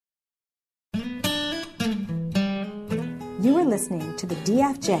You are listening to the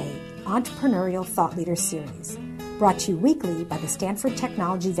DFJ Entrepreneurial Thought Leader Series, brought to you weekly by the Stanford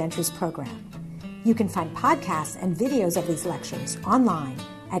Technology Ventures Program. You can find podcasts and videos of these lectures online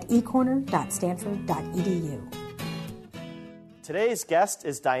at ecorner.stanford.edu. Today's guest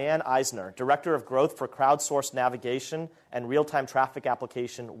is Diane Eisnor, Director of Growth for crowdsourced navigation and real-time traffic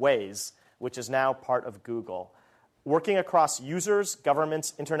application Waze, which is now part of Google. Working across users,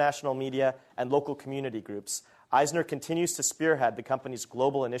 governments, international media, and local community groups, Eisnor continues to spearhead the company's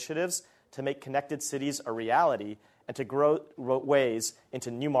global initiatives to make connected cities a reality and to grow Waze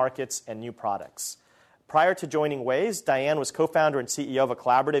into new markets and new products. Prior to joining Waze, Diane was co-founder and CEO of a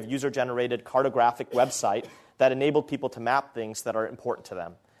collaborative user-generated cartographic website that enabled people to map things that are important to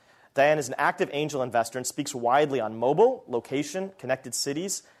them. Diane is an active angel investor and speaks widely on mobile, location, connected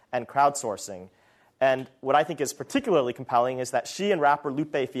cities, and crowdsourcing. And what I think is particularly compelling is that she and rapper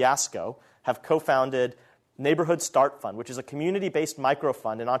Lupe Fiasco have co-founded Neighborhood Start Fund, which is a community-based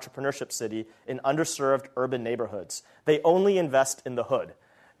microfund in Entrepreneurship City in underserved urban neighborhoods. They only invest in the hood.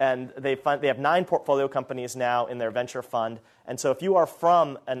 And they have 9 portfolio companies now in their venture fund. And so if you are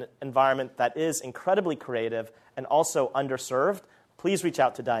from an environment that is incredibly creative and also underserved, please reach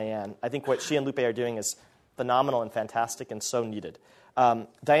out to Diane. I think what she and Lupe are doing is phenomenal and fantastic and so needed.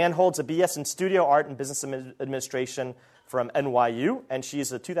 Diane holds a BS in Studio Art and Business Administration from NYU, and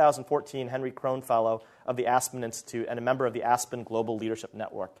she's a 2014 Henry Krohn Fellow of the Aspen Institute and a member of the Aspen Global Leadership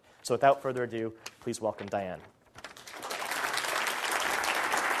Network. So without further ado, please welcome Diane.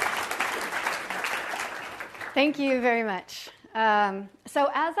 Thank you very much. So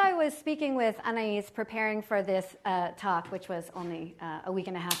as I was speaking with Anais preparing for this talk, which was only a week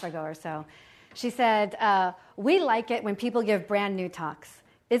and a half ago or so, she said, we like it when people give brand new talks.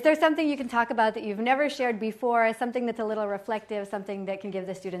 Is there something you can talk about that you've never shared before, something that's a little reflective, something that can give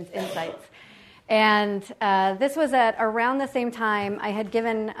the students insights? And this was at around the same time I had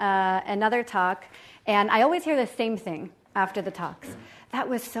given another talk, and I always hear the same thing after the talks. That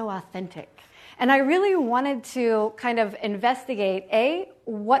was so authentic. And I really wanted to kind of investigate, A,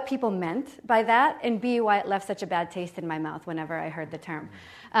 what people meant by that, and B, why it left such a bad taste in my mouth whenever I heard the term.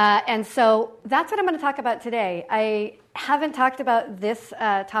 And so that's what I'm going to talk about today. I haven't talked about this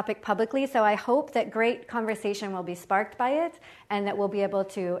topic publicly, so I hope that great conversation will be sparked by it and that we'll be able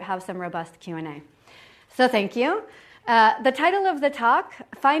to have some robust Q&A. So thank you. The title of the talk,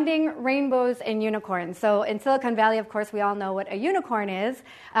 Finding Rainbows and Unicorns. So in Silicon Valley, of course, we all know what a unicorn is,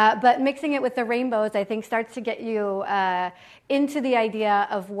 but mixing it with the rainbows, I think, starts to get you into the idea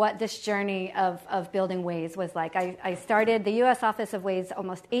of what this journey of building Waze was like. I started the U.S. office of Waze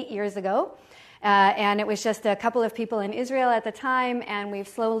almost 8 years ago, and it was just a couple of people in Israel at the time, and we've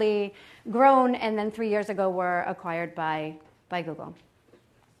slowly grown, and then 3 years ago were acquired by Google.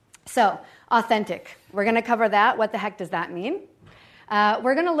 So, authentic. We're going to cover that. What the heck does that mean?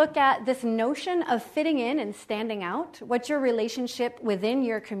 We're going to look at this notion of fitting in and standing out. What's your relationship within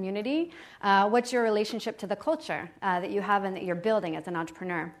your community? What's your relationship to the culture that you have and that you're building as an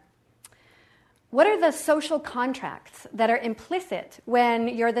entrepreneur? What are the social contracts that are implicit when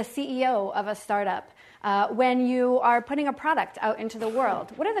you're the CEO of a startup? When you are putting a product out into the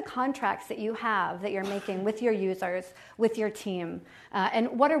world, what are the contracts that you have that you're making with your users, with your team?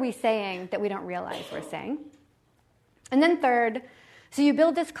 And what are we saying that we don't realize we're saying? And then third, so you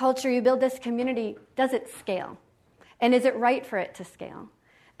build this culture, you build this community, does it scale? And is it right for it to scale?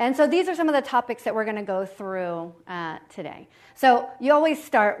 And so these are some of the topics that we're going to go through today. So you always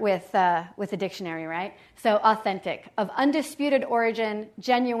start with a dictionary, right? So authentic, of undisputed origin,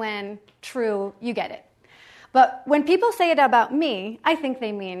 genuine, true, you get it. But when people say it about me, I think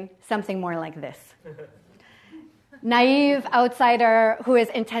they mean something more like this. Naive, outsider, who is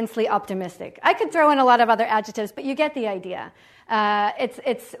intensely optimistic. I could throw in a lot of other adjectives, but you get the idea.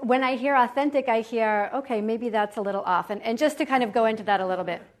 It's when I hear authentic, I hear, okay, maybe that's a little off. And just to kind of go into that a little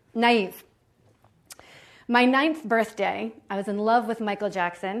bit. Naive. My 9th birthday, I was in love with Michael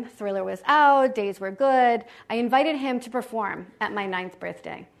Jackson. Thriller was out, days were good. I invited him to perform at my 9th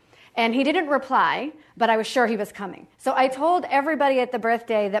birthday. And he didn't reply, but I was sure he was coming. So I told everybody at the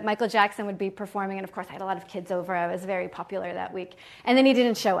birthday that Michael Jackson would be performing, and of course I had a lot of kids over. I was very popular that week. And then he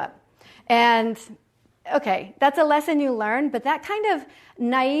didn't show up. And okay, that's a lesson you learn, but that kind of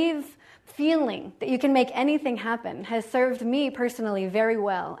naive feeling that you can make anything happen has served me personally very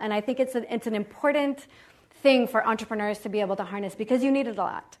well. And I think it's an important thing for entrepreneurs to be able to harness because you need it a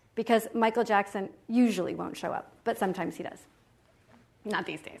lot. Because Michael Jackson usually won't show up, but sometimes he does. Not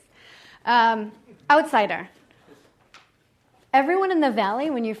these days. Outsider. Everyone in the Valley,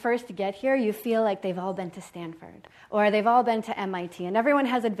 when you first get here, you feel like they've all been to Stanford or they've all been to MIT, and everyone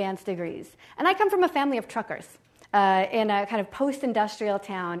has advanced degrees. And I come from a family of truckers. in a kind of post-industrial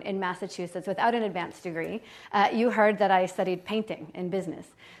town in Massachusetts without an advanced degree. You heard that I studied painting in business.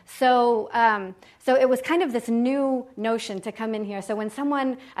 So it was kind of this new notion to come in here. So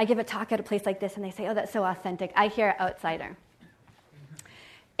when I give a talk at a place like this and they say, oh, that's so authentic, I hear outsider.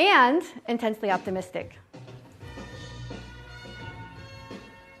 And intensely optimistic.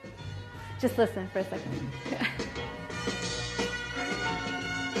 Just listen for a second.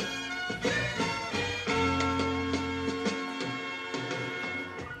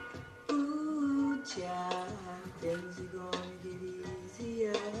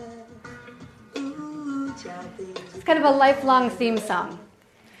 It's kind of a lifelong theme song.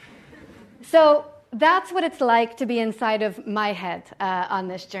 So that's what it's like to be inside of my head on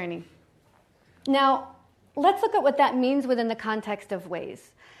this journey. Now, let's look at what that means within the context of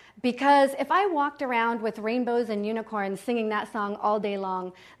Waze. Because if I walked around with rainbows and unicorns singing that song all day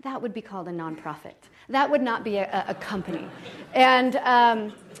long, that would be called a nonprofit. That would not be a company.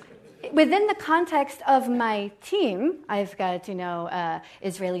 And within the context of my team, I've got,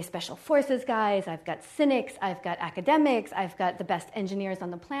 Israeli Special Forces guys, I've got cynics, I've got academics, I've got the best engineers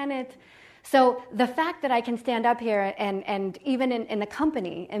on the planet. So the fact that I can stand up here and even in the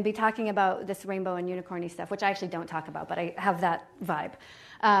company and be talking about this rainbow and unicorny stuff, which I actually don't talk about, but I have that vibe,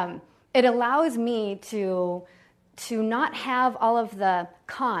 it allows me to not have all of the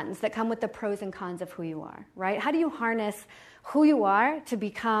cons that come with the pros and cons of who you are, right? How do you harness who you are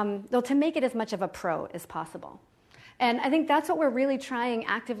to make it as much of a pro as possible? And I think that's what we're really trying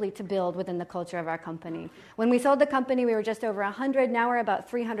actively to build within the culture of our company. When we sold the company, we were just over 100. Now we're about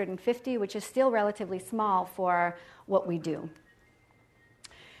 350, which is still relatively small for what we do.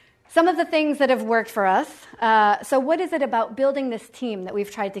 Some of the things that have worked for us. So what is it about building this team that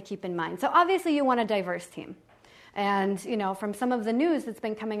we've tried to keep in mind? So obviously you want a diverse team. And, from some of the news that's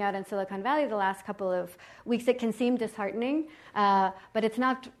been coming out in Silicon Valley the last couple of weeks, it can seem disheartening, but it's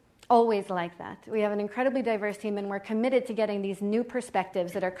not always like that. We have an incredibly diverse team, and we're committed to getting these new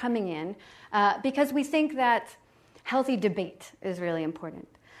perspectives that are coming in because we think that healthy debate is really important.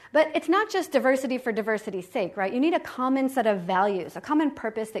 But it's not just diversity for diversity's sake, right? You need a common set of values, a common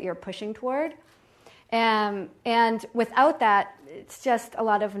purpose that you're pushing toward. And without that, it's just a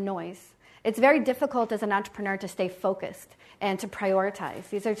lot of noise. It's very difficult as an entrepreneur to stay focused and to prioritize.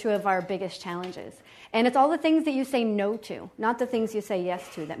 These are two of our biggest challenges. And it's all the things that you say no to, not the things you say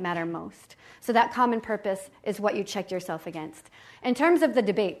yes to, that matter most. So that common purpose is what you check yourself against. In terms of the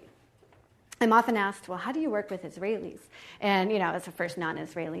debate, I'm often asked, well, how do you work with Israelis? And, it's the first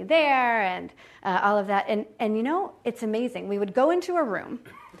non-Israeli there and all of that. And it's amazing. We would go into a room.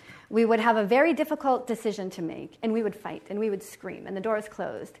 We would have a very difficult decision to make, and we would fight, and we would scream, and the door is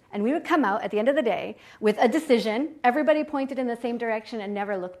closed. And we would come out at the end of the day with a decision, everybody pointed in the same direction, and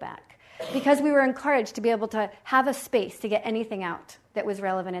never look back. Because we were encouraged to be able to have a space to get anything out that was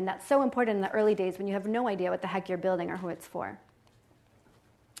relevant, and that's so important in the early days when you have no idea what the heck you're building or who it's for.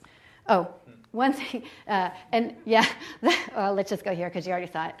 Oh, one thing, well, let's just go here because you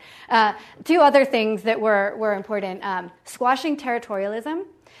already saw it. Two other things that were important. Squashing territorialism.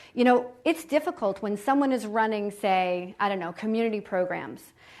 It's difficult when someone is running, say, community programs.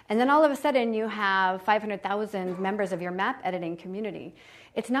 And then all of a sudden you have 500,000 members of your map editing community.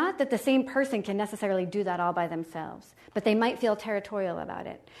 It's not that the same person can necessarily do that all by themselves, but they might feel territorial about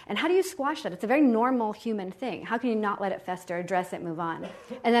it. And how do you squash that? It's a very normal human thing. How can you not let it fester, address it, move on?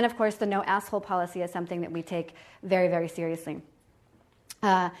 And then, of course, the no asshole policy is something that we take very, very seriously.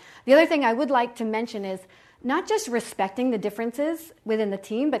 The other thing I would like to mention is not just respecting the differences within the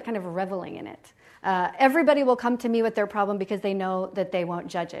team, but kind of reveling in it. Everybody will come to me with their problem because they know that they won't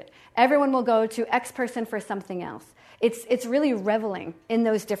judge it. Everyone will go to X person for something else. It's really reveling in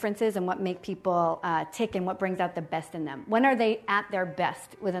those differences and what make people tick and what brings out the best in them. When are they at their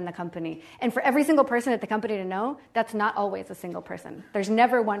best within the company? And for every single person at the company to know, that's not always a single person. There's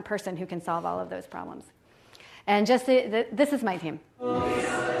never one person who can solve all of those problems. And just this is my team. We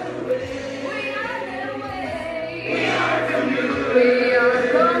are commuters. We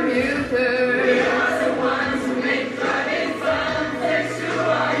are the ones who make driving fun thanks to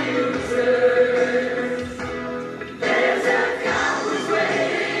our users. There's a countless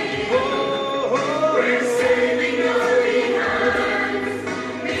way. We're saving your behinds.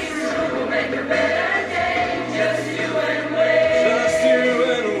 These two will make a better day. Just you and Waze.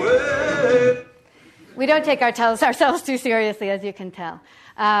 We don't take ourselves too seriously, as you can tell.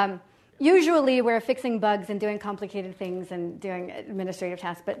 Usually we're fixing bugs and doing complicated things and doing administrative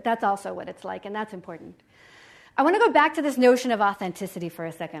tasks, but that's also what it's like, and that's important. I want to go back to this notion of authenticity for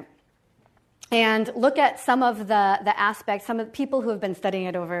a second. and look at some of the aspects, some of the people who have been studying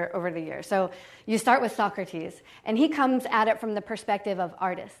it over the years. So you start with Socrates, and he comes at it from the perspective of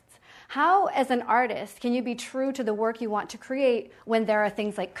artists. How, as an artist, can you be true to the work you want to create when there are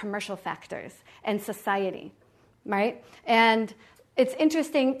things like commercial factors and society, right? And it's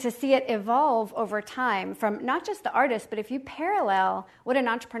interesting to see it evolve over time from not just the artist, but if you parallel what an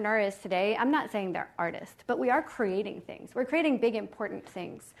entrepreneur is today, I'm not saying they're artists, but we are creating things. We're creating big, important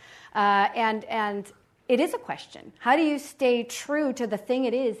things. And it is a question. How do you stay true to the thing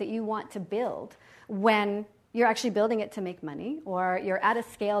it is that you want to build when you're actually building it to make money, or you're at a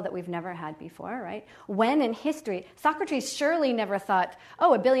scale that we've never had before, right? When in history, Socrates surely never thought,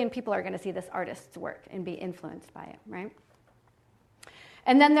 oh, 1 billion people are going to see this artist's work and be influenced by it, right?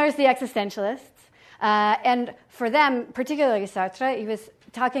 And then there's the existentialists. And for them, particularly Sartre, he was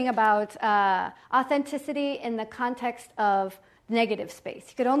talking about authenticity in the context of negative space.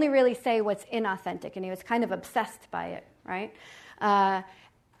 He could only really say what's inauthentic, and he was kind of obsessed by it, right?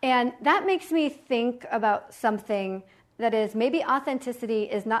 And that makes me think about something that is maybe authenticity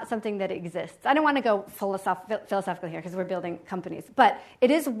is not something that exists. I don't want to go philosophical here because we're building companies, but it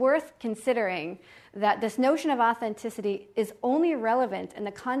is worth considering that this notion of authenticity is only relevant in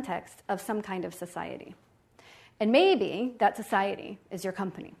the context of some kind of society. And maybe that society is your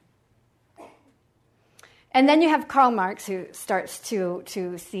company. And then you have Karl Marx, who starts to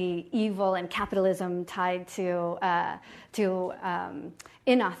see evil and capitalism tied to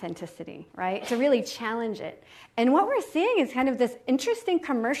inauthenticity, right? To really challenge it. And what we're seeing is kind of this interesting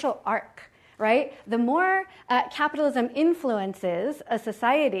commercial arc, right? The more capitalism influences a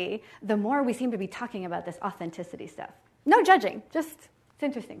society, the more we seem to be talking about this authenticity stuff. No judging, just it's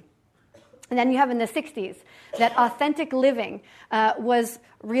interesting. And then you have in the 60s that authentic living was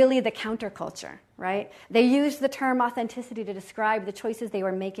really the counterculture, right? They used the term authenticity to describe the choices they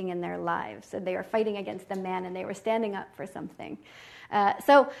were making in their lives. And they were fighting against the man, and they were standing up for something.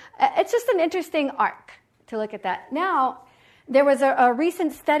 So it's just an interesting arc to look at that. Now, there was a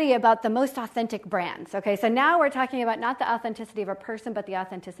recent study about the most authentic brands. Okay, so now we're talking about not the authenticity of a person, but the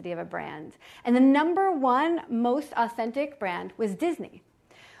authenticity of a brand. And the number one most authentic brand was Disney.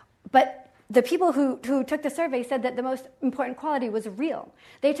 But the people who took the survey said that the most important quality was real.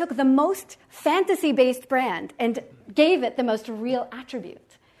 They took the most fantasy-based brand and gave it the most real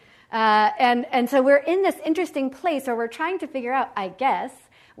attribute. And so we're in this interesting place where we're trying to figure out, I guess,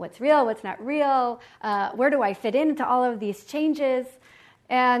 what's real, what's not real, where do I fit into all of these changes.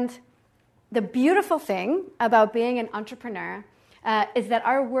 And the beautiful thing about being an entrepreneur is that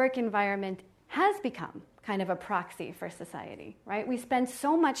our work environment has become kind of a proxy for society, right? We spend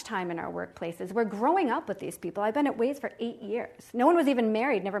so much time in our workplaces. We're growing up with these people. I've been at Waze for 8 years. No one was even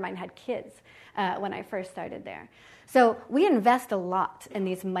married, never mind had kids when I first started there. So we invest a lot in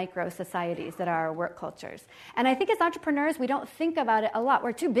these micro societies that are our work cultures. And I think as entrepreneurs, we don't think about it a lot.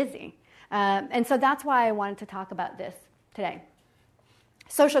 We're too busy. And so that's why I wanted to talk about this today.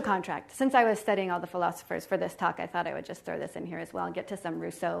 Social contract. Since I was studying all the philosophers for this talk, I thought I would just throw this in here as well and get to some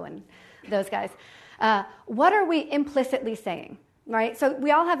Rousseau and those guys. What are we implicitly saying, right? So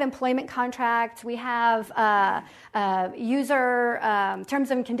we all have employment contracts. We have user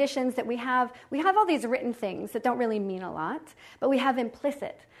terms and conditions that we have. We have all these written things that don't really mean a lot, but we have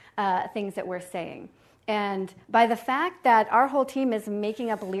implicit things that we're saying. And by the fact that our whole team is making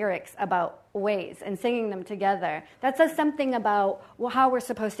up lyrics about Waze and singing them together, that says something about how we're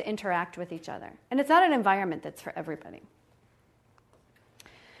supposed to interact with each other. And it's not an environment that's for everybody.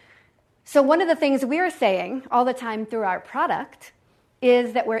 So one of the things we're saying all the time through our product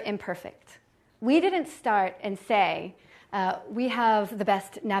is that we're imperfect. We didn't start and say, we have the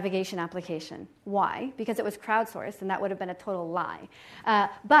best navigation application. Why? Because it was crowdsourced, and that would have been a total lie.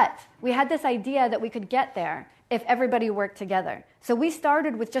 But we had this idea that we could get there if everybody worked together. So we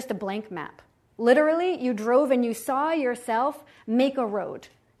started with just a blank map. Literally, you drove and you saw yourself make a road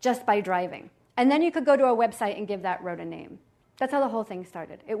just by driving. And then you could go to a website and give that road a name. That's how the whole thing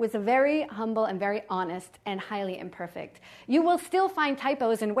started. It was a very humble and very honest and highly imperfect. You will still find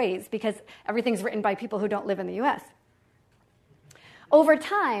typos in Waze because everything's written by people who don't live in the US. Over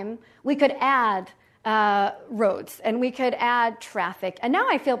time, we could add roads and we could add traffic. And now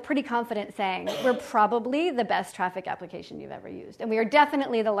I feel pretty confident saying we're probably the best traffic application you've ever used. And we are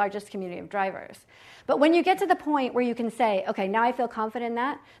definitely the largest community of drivers. But when you get to the point where you can say, okay, now I feel confident in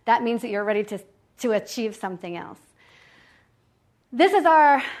that, that means that you're ready to achieve something else. This is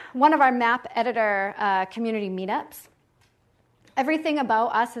one of our map editor community meetups. Everything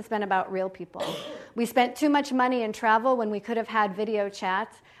about us has been about real people. We spent too much money in travel when we could have had video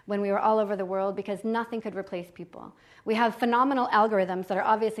chat. when we were all over the world because nothing could replace people. We have phenomenal algorithms that are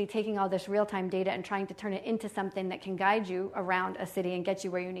obviously taking all this real-time data and trying to turn it into something that can guide you around a city and get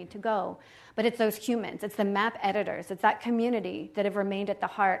you where you need to go. But it's those humans, it's the map editors, it's that community that have remained at the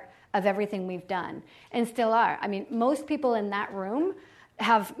heart of everything we've done and still are. I mean, most people in that room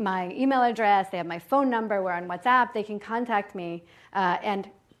have my email address, they have my phone number, we're on WhatsApp, they can contact me, and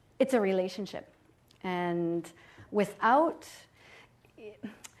it's a relationship. And without...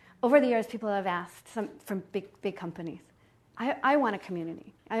 Over the years, people have asked from big companies, I want a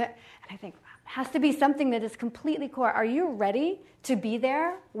community. And I think it has to be something that is completely core. Are you ready to be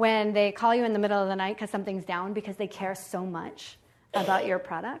there when they call you in the middle of the night because something's down because they care so much about your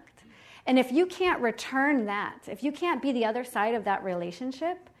product? And if you can't return that, if you can't be the other side of that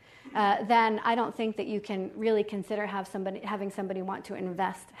relationship, then I don't think that you can really consider having somebody want to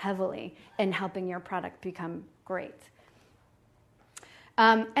invest heavily in helping your product become great.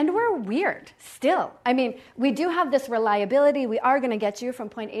 And we're weird still. I mean, we do have this reliability. We are going to get you from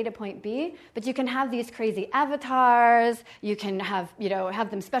point A to point B, but you can have these crazy avatars. You can have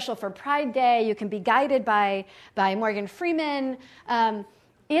them special for Pride Day. You can be guided by Morgan Freeman.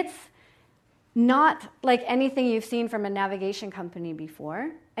 It's not like anything you've seen from a navigation company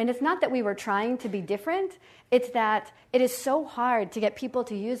before. And it's not that we were trying to be different. It's that it is so hard to get people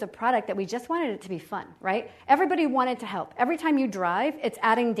to use a product that we just wanted it to be fun, right? Everybody wanted to help. Every time you drive, it's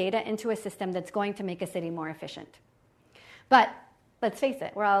adding data into a system that's going to make a city more efficient. But let's face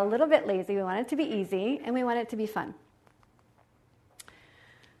it, we're all a little bit lazy. We want it to be easy, and we want it to be fun.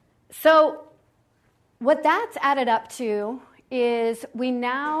 So what that's added up to is we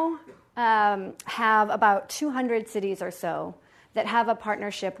now have about 200 cities or so that have a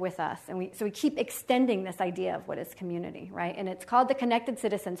partnership with us. And so we keep extending this idea of what is community, right? And it's called the Connected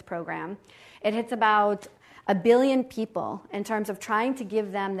Citizens Program. It hits about 1 billion people in terms of trying to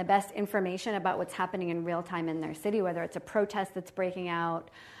give them the best information about what's happening in real time in their city, whether it's a protest that's breaking out,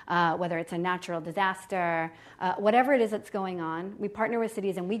 whether it's a natural disaster, whatever it is that's going on. We partner with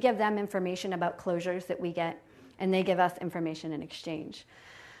cities and we give them information about closures that we get, and they give us information in exchange.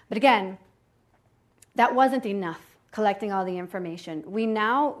 But again, that wasn't enough. Collecting all the information. We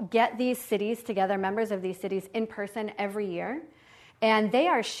now get these cities together, members of these cities, in person every year, and they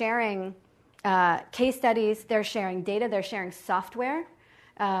are sharing case studies, they're sharing data, they're sharing software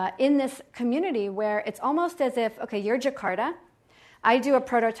in this community where it's almost as if, okay, you're Jakarta, I do a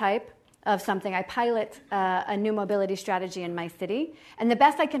prototype of something, I pilot a new mobility strategy in my city, and the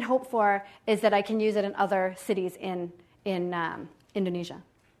best I can hope for is that I can use it in other cities in Indonesia.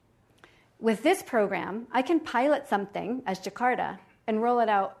 With this program, I can pilot something as Jakarta and roll it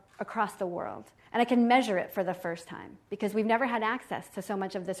out across the world. And I can measure it for the first time because we've never had access to so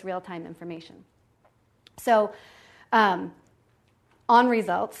much of this real-time information. So on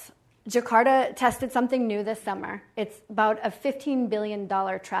results, Jakarta tested something new this summer. It's about a $15 billion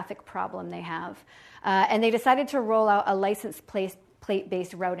traffic problem they have. And they decided to roll out a license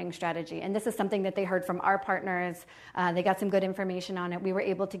plate-based routing strategy. And this is something that they heard from our partners. They got some good information on it. We were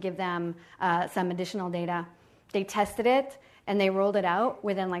able to give them some additional data. They tested it, and they rolled it out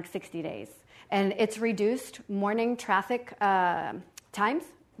within like 60 days. And it's reduced morning traffic times,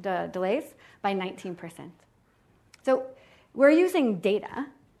 the delays, by 19%. So we're using data,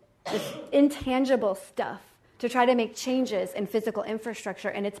 this intangible stuff, to try to make changes in physical infrastructure,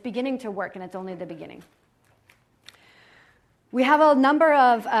 and it's beginning to work, and it's only the beginning. We have a number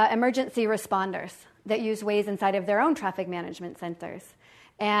of emergency responders that use Waze inside of their own traffic management centers.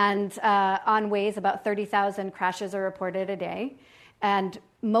 And on Waze, about 30,000 crashes are reported a day. And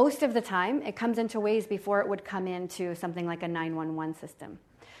most of the time, it comes into Waze before it would come into something like a 911 system.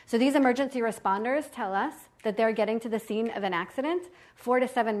 So these emergency responders tell us that they're getting to the scene of an accident 4 to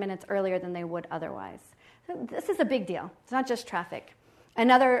 7 minutes earlier than they would otherwise. So this is a big deal. It's not just traffic.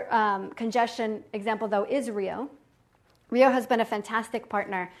 Another congestion example, though, is Rio. Rio has been a fantastic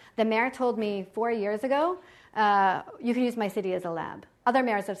partner. The mayor told me 4 years ago, you can use my city as a lab. Other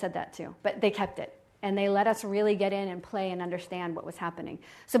mayors have said that too, but they kept it. And they let us really get in and play and understand what was happening.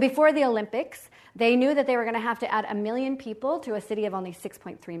 So before the Olympics, they knew that they were going to have to add 1 million people to a city of only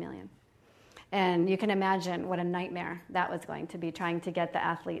 6.3 million. And you can imagine what a nightmare that was going to be, trying to get the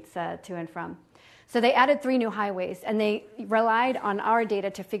athletes to and from. So they added 3 new highways, and they relied on our data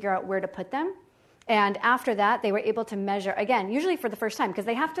to figure out where to put them. And after that, they were able to measure, again, usually for the first time, because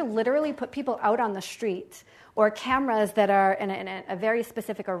they have to literally put people out on the street or cameras that are in a very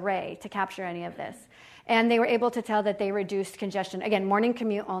specific array to capture any of this. And they were able to tell that they reduced congestion, again, morning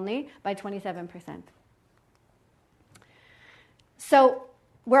commute only, by 27%. So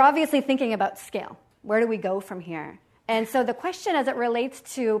we're obviously thinking about scale. Where do we go from here? And so the question as it relates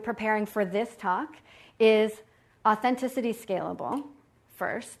to preparing for this talk is authenticity scalable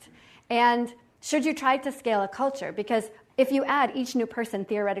first? And should you try to scale a culture? Because if you add each new person,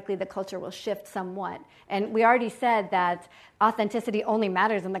 theoretically the culture will shift somewhat. And we already said that authenticity only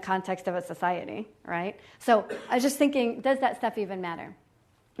matters in the context of a society, right? So I was just thinking, does that stuff even matter?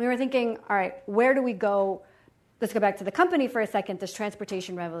 We were thinking, all right, where do we go? Let's go back to the company for a second, this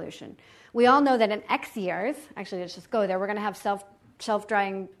transportation revolution. We all know that in X years, actually let's just go there, we're going to have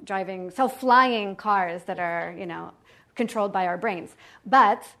self-flying cars that are, controlled by our brains.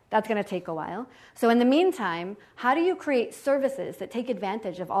 But that's going to take a while. So in the meantime, how do you create services that take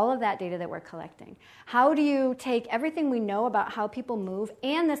advantage of all of that data that we're collecting? How do you take everything we know about how people move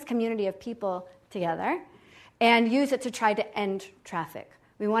and this community of people together and use it to try to end traffic?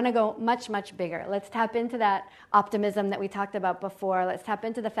 We want to go much, much bigger. Let's tap into that optimism that we talked about before. Let's tap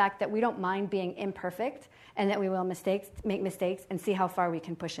into the fact that we don't mind being imperfect and that we will make mistakes and see how far we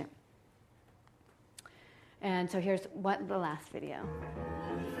can push it. And so here's the last video.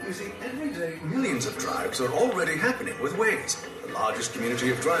 You see, every day millions of drives are already happening with Waze, the largest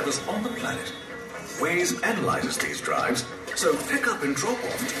community of drivers on the planet. Waze analyzes these drives, so pick-up and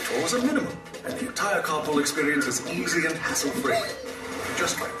drop-off detours are minimal, and the entire carpool experience is easy and hassle-free.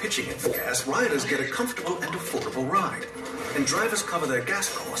 Just by pitching in for gas, riders get a comfortable and affordable ride, and drivers cover their gas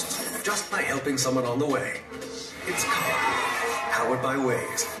costs just by helping someone on the way. It's carpooling, powered by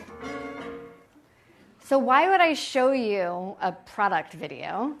Waze. So why would I show you a product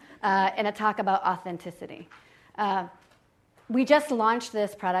video in a talk about authenticity? We just launched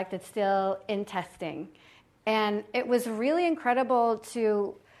this product. It's still in testing. And it was really incredible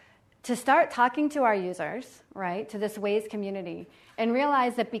to start talking to our users, right, to this Waze community, and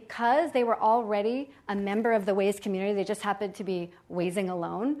realize that because they were already a member of the Waze community, they just happened to be Wazing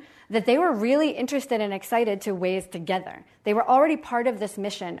alone, that they were really interested and excited to Waze together. They were already part of this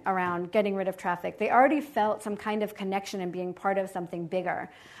mission around getting rid of traffic. They already felt some kind of connection and being part of something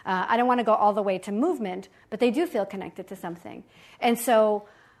bigger. I don't want to go all the way to movement, but they do feel connected to something. And so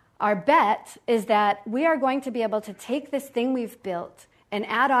our bet is that we are going to be able to take this thing we've built and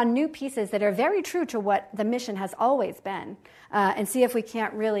add on new pieces that are very true to what the mission has always been, and see if we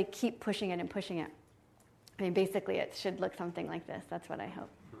can't really keep pushing it and pushing it. I mean, basically, it should look something like this. That's what I hope.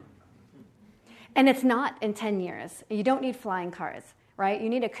 And it's not in 10 years. You don't need flying cars, right? You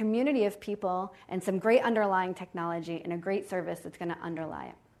need a community of people and some great underlying technology and a great service that's going to underlie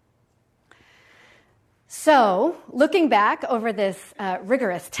it. So, looking back over this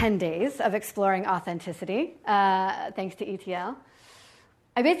rigorous 10 days of exploring authenticity, thanks to ETL,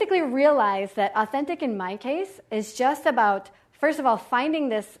 I basically realized that authentic in my case is just about, first of all, finding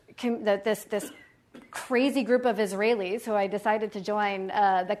this crazy group of Israelis who I decided to join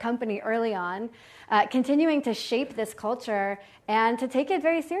the company early on, continuing to shape this culture and to take it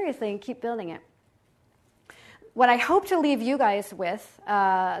very seriously and keep building it. What I hope to leave you guys with,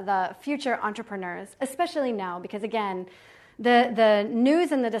 the future entrepreneurs, especially now, because again, the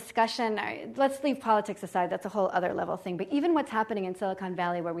news and the discussion, let's leave politics aside, that's a whole other level thing, but even what's happening in Silicon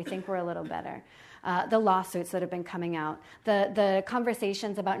Valley where we think we're a little better, the lawsuits that have been coming out, the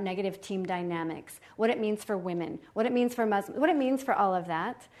conversations about negative team dynamics, what it means for women, what it means for Muslims, what it means for all of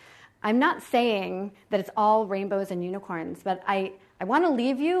that. I'm not saying that it's all rainbows and unicorns, but I want to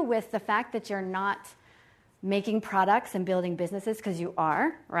leave you with the fact that you're not making products and building businesses because you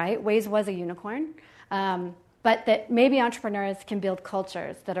are, right? Waze was a unicorn. But that maybe entrepreneurs can build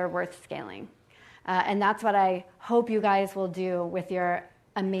cultures that are worth scaling. And that's what I hope you guys will do with your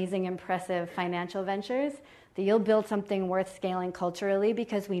amazing, impressive financial ventures, that you'll build something worth scaling culturally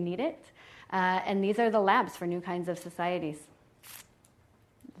because we need it. And these are the labs for new kinds of societies.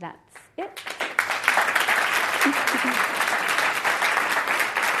 That's it.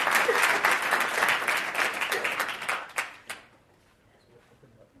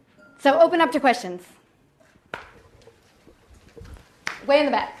 So open up to questions. Way in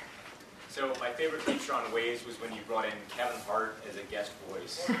the back. So my favorite feature on Waze was when you brought in Kevin Hart as a guest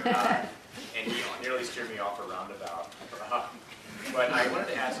voice, and he nearly steered me off a roundabout. But I wanted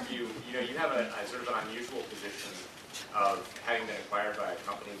to ask you, you have a sort of an unusual position of having been acquired by a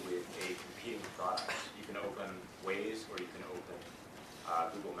company with a competing product. You can open Waze or you can open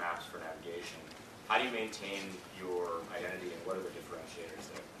Google Maps for navigation. How do you maintain your identity and what are the differentiators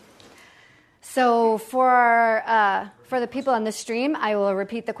there? So for the people on the stream, I will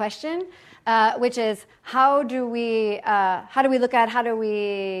repeat the question, which is how do we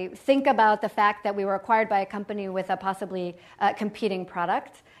think about the fact that we were acquired by a company with a possibly competing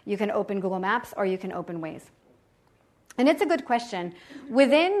product? You can open Google Maps or you can open Waze. And it's a good question.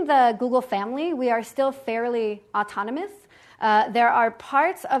 Within the Google family, we are still fairly autonomous. There are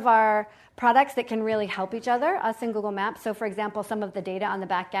parts of our products that can really help each other, us and Google Maps. So for example, some of the data on the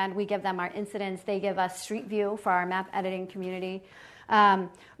back end, we give them our incidents. They give us Street View for our map editing community.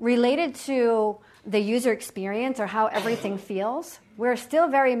 Related to the user experience or how everything feels, we're still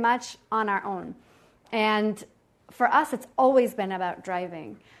very much on our own. And for us, it's always been about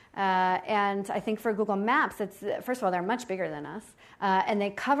driving. And I think for Google Maps, first of all, they're much bigger than us. And they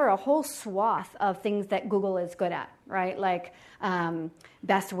cover a whole swath of things that Google is good at, right? Like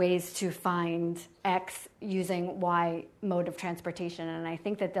best ways to find X using Y mode of transportation. And I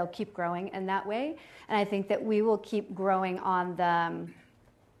think that they'll keep growing in that way. And I think that we will keep growing on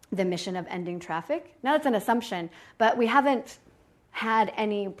the mission of ending traffic. Now, that's an assumption, but we haven't had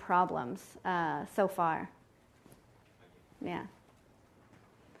any problems so far. Yeah.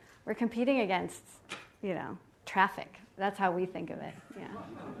 We're competing against, traffic. That's how we think of it. Yeah.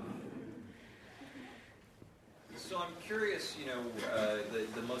 So I'm curious,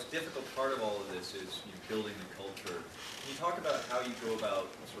 the most difficult part of all of this is building the culture. Can you talk about how you go about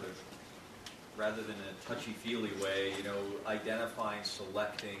sort of, rather than a touchy-feely way, identifying,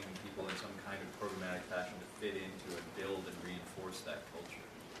 selecting people in some kind of programmatic fashion to fit into and build and reinforce that culture?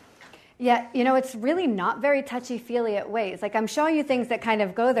 Yeah, it's really not very touchy-feely at Waze. Like, I'm showing you things that kind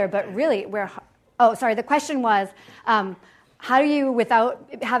of go there, but really the question was, how do you, without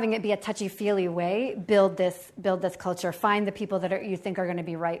having it be a touchy-feely way, build this culture, find the people that you think are going to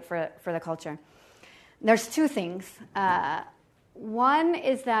be right for the culture? There's two things. One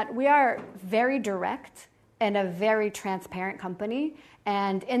is that we are very direct and a very transparent company.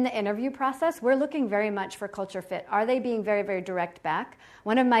 And in the interview process, we're looking very much for culture fit. Are they being very, very direct back?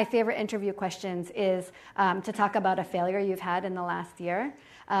 One of my favorite interview questions is to talk about a failure you've had in the last year.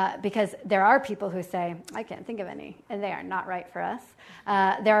 Because there are people who say, I can't think of any, and they are not right for us.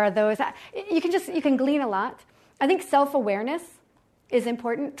 There are those, you can glean a lot. I think self-awareness is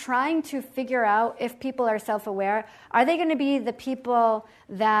important. Trying to figure out if people are self-aware, are they going to be the people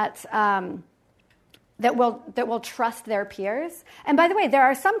that will trust their peers? And by the way, there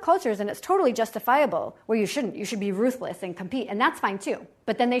are some cultures, and it's totally justifiable, where you shouldn't. You should be ruthless and compete, and that's fine too.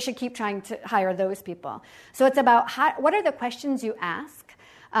 But then they should keep trying to hire those people. So it's about what are the questions you ask,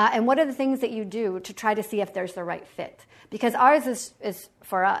 and what are the things that you do to try to see if there's the right fit? Because ours is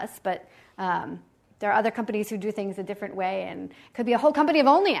for us, but there are other companies who do things a different way, and it could be a whole company of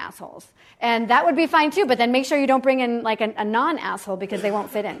only assholes. And that would be fine too, but then make sure you don't bring in like a non-asshole because they won't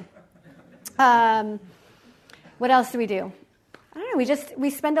fit in. What else do we do? I don't know. We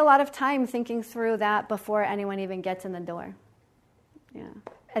spend a lot of time thinking through that before anyone even gets in the door. Yeah.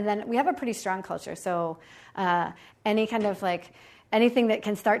 And then we have a pretty strong culture, so any kind of anything that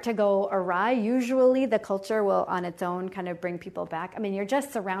can start to go awry, usually the culture will on its own kind of bring people back. I mean, you're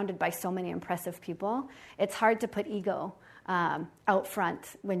just surrounded by so many impressive people. It's hard to put ego out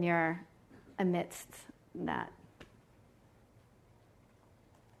front when you're amidst that.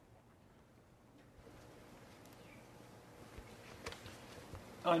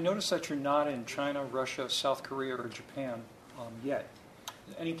 I noticed that you're not in China, Russia, South Korea, or Japan yet.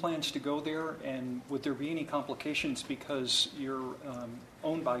 Any plans to go there, and would there be any complications because you're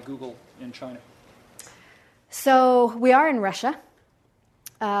owned by Google in China? So we are in Russia,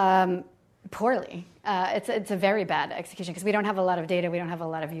 poorly. It's a very bad execution because we don't have a lot of data, we don't have a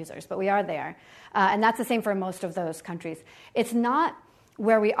lot of users, but we are there. And that's the same for most of those countries. It's not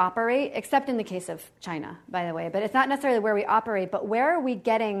where we operate, except in the case of China, by the way, but it's not necessarily where we operate, but where are we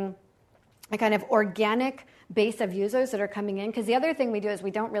getting a kind of organic base of users that are coming in? Because the other thing we do is we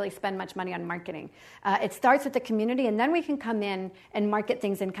don't really spend much money on marketing. It starts with the community, and then we can come in and market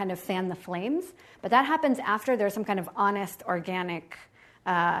things and kind of fan the flames. But that happens after there's some kind of honest, organic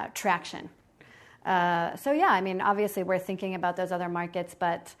traction. So yeah, I mean, obviously we're thinking about those other markets,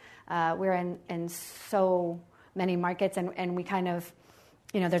 but we're in so many markets, and we kind of,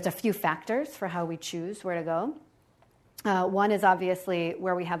 there's a few factors for how we choose where to go. One is obviously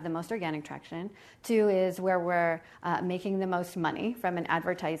where we have the most organic traction. Two is where we're making the most money from an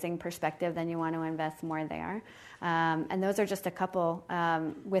advertising perspective, then you want to invest more there. And those are just a couple.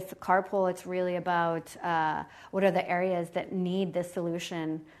 With Carpool, it's really about what are the areas that need this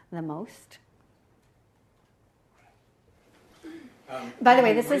solution the most. By the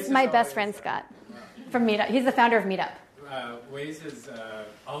way, this is my best friend, Scott, from Meetup. He's the founder of Meetup. Waze has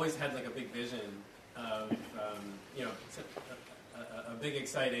always had like a big vision of, a big,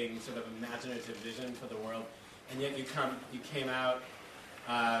 exciting, sort of imaginative vision for the world, and yet you came out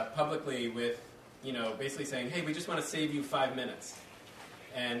publicly with, basically saying, hey, we just want to save you 5 minutes.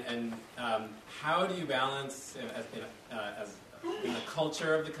 And how do you balance as in the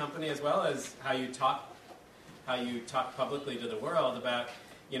culture of the company as well as how you talk publicly to the world about,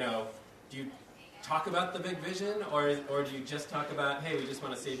 do you talk about the big vision or do you just talk about, hey, we just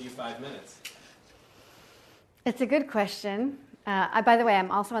want to save you 5 minutes? It's a good question. By the way,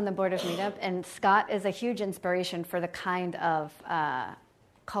 I'm also on the board of Meetup, and Scott is a huge inspiration for the kind of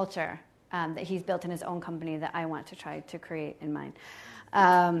culture that he's built in his own company that I want to try to create in mine.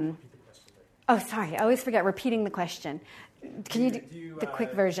 Oh, sorry, I always forget repeating the question. Can you do the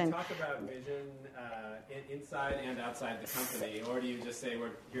quick version? Do you talk about vision inside and outside the company, or do you just say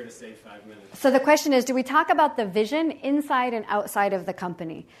we're here to save 5 minutes? So the question is, do we talk about the vision inside and outside of the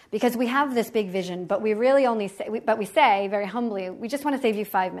company? Because we have this big vision, but we really only say, we say very humbly, we just want to save you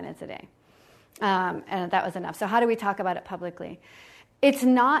 5 minutes a day. And that was enough. So how do we talk about it publicly? It's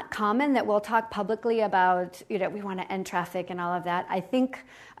not common that we'll talk publicly about, we want to end traffic and all of that. I think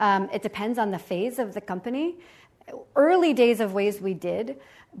it depends on the phase of the company. Early days of Waze we did.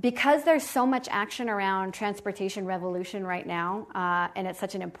 Because there's so much action around transportation revolution right now, and it's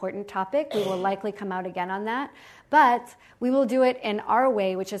such an important topic, we will likely come out again on that. But we will do it in our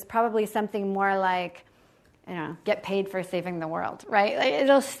way, which is probably something more like, get paid for saving the world, right?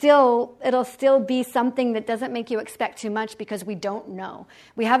 It'll still be something that doesn't make you expect too much because we don't know.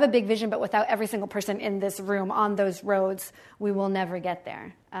 We have a big vision, but without every single person in this room on those roads, we will never get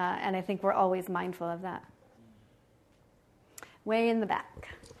there. And I think we're always mindful of that. Way in the back.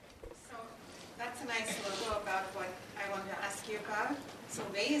 So that's a nice logo about what I want to ask you about. So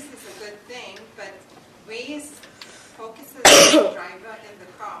Waze is a good thing, but Waze focuses on the driver in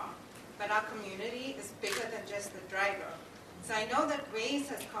the car. But our community is bigger than just the driver. So I know that Waze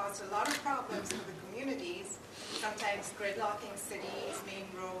has caused a lot of problems for the communities, sometimes gridlocking cities, main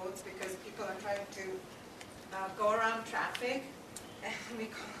roads, because people are trying to go around traffic.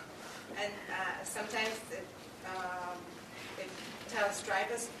 And sometimes it tells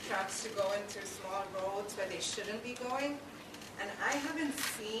drivers, trucks to go into small roads where they shouldn't be going. And I haven't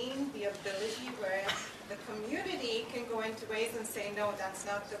seen the ability where the community can go into Waze and say, no, that's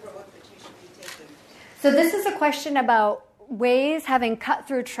not the road that you should be taking. So this is a question about Waze having cut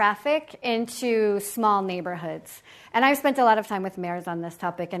through traffic into small neighborhoods. And I've spent a lot of time with mayors on this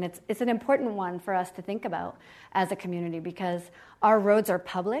topic, and it's an important one for us to think about as a community because our roads are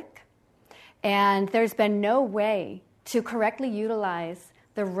public, and there's been no way to correctly utilize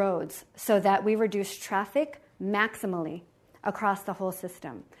the roads so that we reduce traffic maximally across the whole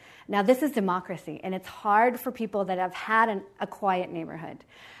system. Now, this is democracy, and it's hard for people that have had a quiet neighborhood.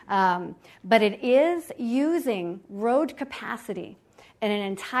 But it is using road capacity in an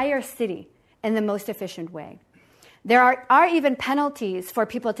entire city in the most efficient way. There are even penalties for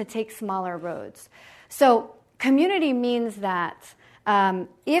people to take smaller roads. So community means that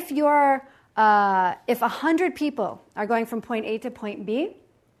if 100 people are going from point A to point B,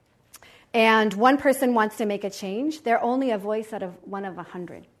 and one person wants to make a change, they're only a voice out of one of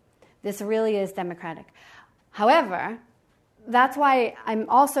 100. This really is democratic. However, that's why I'm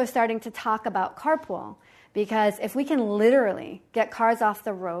also starting to talk about carpool, because if we can literally get cars off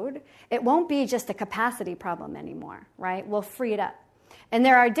the road, it won't be just a capacity problem anymore, right? We'll free it up. And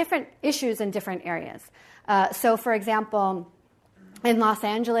there are different issues in different areas. So, for example, in Los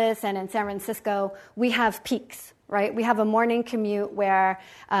Angeles and in San Francisco, we have peaks, right? We have a morning commute where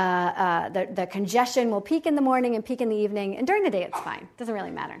the congestion will peak in the morning and peak in the evening, and during the day it's fine. It doesn't really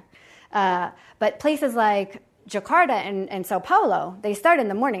matter. But places like Jakarta and Sao Paulo, they start in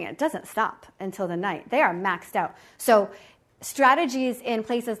the morning. It doesn't stop until the night. They are maxed out. So strategies in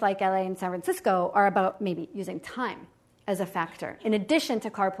places like LA and San Francisco are about maybe using time as a factor, in addition to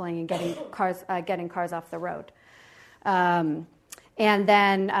carpooling and getting cars off the road. And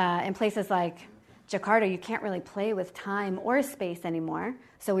then in places like Jakarta, you can't really play with time or space anymore.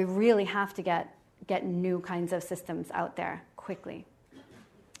 So we really have to get new kinds of systems out there quickly.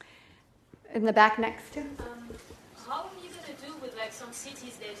 In the back next to. How are you going to do with some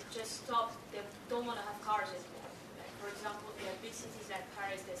cities that just stop, they don't want to have cars anymore? For example, big cities like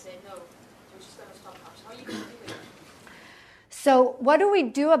Paris, they say, no, we're just going to stop cars. How are you going to do with that? So what do we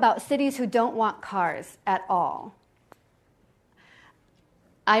do about cities who don't want cars at all?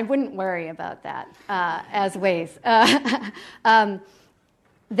 I wouldn't worry about that as Waze.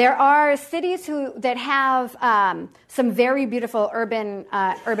 There are cities that have some very beautiful urban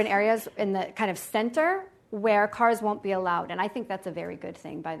areas in the kind of center where cars won't be allowed. And I think that's a very good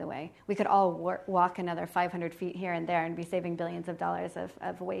thing, by the way. We could all walk another 500 feet here and there and be saving billions of dollars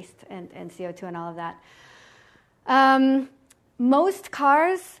of waste and CO2 and all of that. Most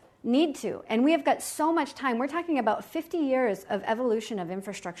cars need to. And we have got so much time. We're talking about 50 years of evolution of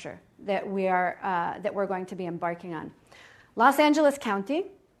infrastructure that we're going to be embarking on. Los Angeles County,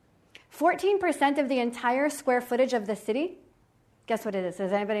 14% of the entire square footage of the city. Guess what it is?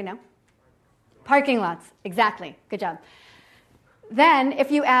 Does anybody know? Parking lots. Exactly. Good job. Then,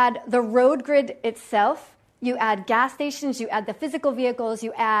 if you add the road grid itself, you add gas stations, you add the physical vehicles,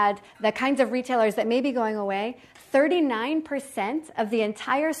 you add the kinds of retailers that may be going away, 39% of the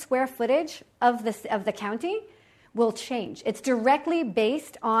entire square footage of the county will change. It's directly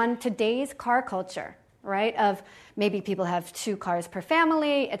based on today's car culture, right? Of maybe people have 2 cars per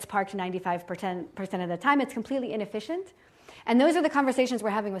family, it's parked 95% of the time, it's completely inefficient. And those are the conversations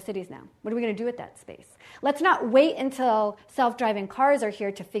we're having with cities now. What are we going to do with that space? Let's not wait until self-driving cars are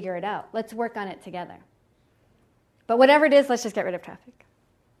here to figure it out. Let's work on it together. But whatever it is, let's just get rid of traffic.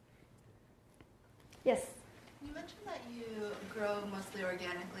 Yes? You mentioned that you grow mostly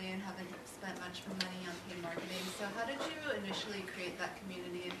organically and haven't spent much money on paid marketing. So how did you initially create that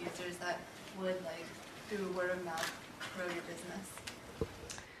community of users that would, through word of mouth, grow your business?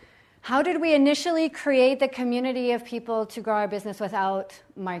 How did we initially create the community of people to grow our business without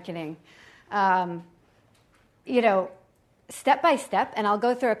marketing? Step by step, and I'll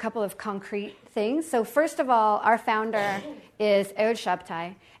go through a couple of concrete things. So first of all, our founder is Ehud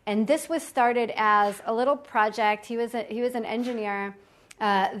Shabtai, and this was started as a little project. He was an engineer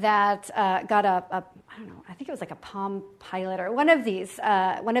that got I think it was like a Palm Pilot or one of these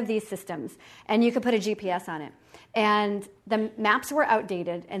systems, and you could put a GPS on it. And the maps were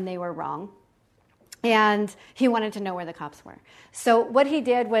outdated and they were wrong. And he wanted to know where the cops were. So what he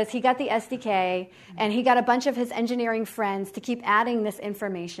did was he got the SDK and he got a bunch of his engineering friends to keep adding this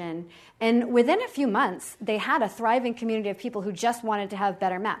information. And within a few months, they had a thriving community of people who just wanted to have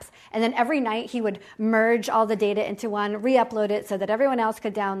better maps. And then every night he would merge all the data into one, re-upload it so that everyone else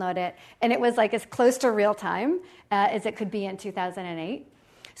could download it. And it was like as close to real time as it could be in 2008.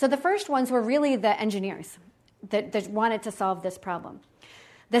 So the first ones were really the engineers that wanted to solve this problem.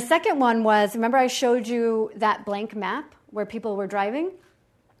 The second one was, remember I showed you that blank map where people were driving?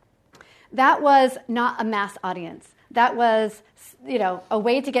 That was not a mass audience. That was, a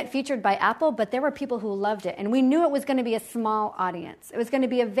way to get featured by Apple, but there were people who loved it. And we knew it was going to be a small audience. It was going to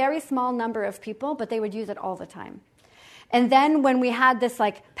be a very small number of people, but they would use it all the time. And then when we had this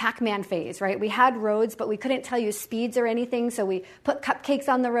Pac-Man phase, right? We had roads, but we couldn't tell you speeds or anything, so we put cupcakes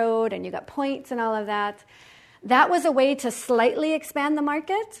on the road, and you got points and all of that. That was a way to slightly expand the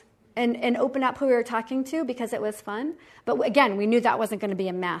market and open up who we were talking to because it was fun. But again, we knew that wasn't going to be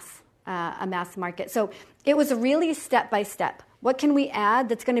a mass market. So it was really step by step. What can we add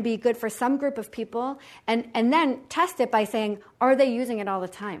that's going to be good for some group of people? And then test it by saying, are they using it all the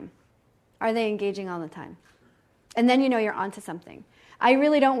time? Are they engaging all the time? And then you're onto something. I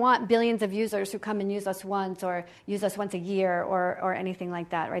really don't want billions of users who come and use us once or use us once a year or anything like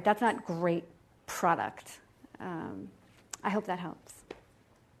that, right? That's not great product. I hope that helps.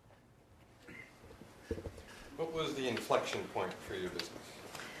 What was the inflection point for your business?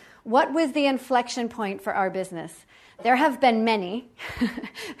 What was the inflection point for our business? There have been many,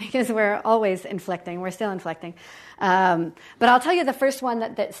 because we're always inflecting. We're still inflecting. But I'll tell you the first one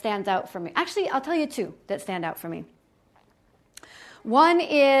that stands out for me. Actually, I'll tell you 2 that stand out for me. One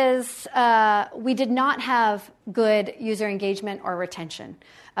is we did not have good user engagement or retention.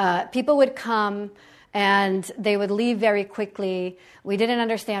 People would come and they would leave very quickly. We didn't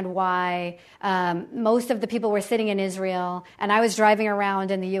understand why. Most of the people were sitting in Israel, and I was driving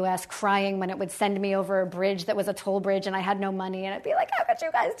around in the U.S. crying when it would send me over a bridge that was a toll bridge, and I had no money, and I'd be like, how could you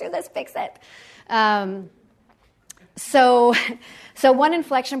guys do this? Fix it. So one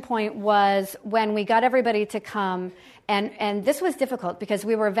inflection point was when we got everybody to come, and this was difficult because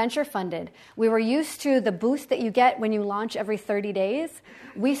we were venture funded. We were used to the boost that you get when you launch every 30 days.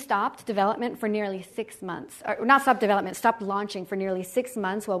 We stopped development for nearly 6 months. Or not stopped development, stopped launching for nearly 6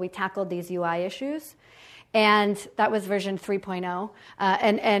 months while we tackled these UI issues. And that was version 3.0.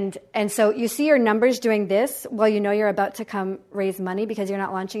 And so you see your numbers doing this while you're about to come raise money because you're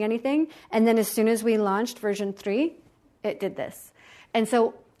not launching anything. And then as soon as we launched version 3, it did this. And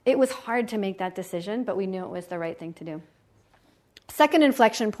so it was hard to make that decision, but we knew it was the right thing to do. Second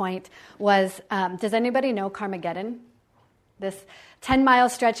inflection point was, does anybody know Carmageddon? This 10-mile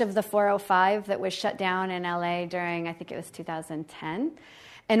stretch of the 405 that was shut down in LA during, I think it was 2010.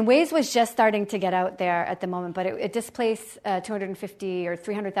 And Waze was just starting to get out there at the moment, but it displaced 250 or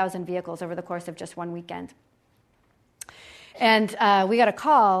 300,000 vehicles over the course of just one weekend. And we got a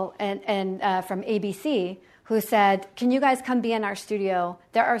call from ABC, who said, can you guys come be in our studio?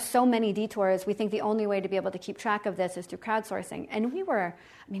 There are so many detours. We think the only way to be able to keep track of this is through crowdsourcing. And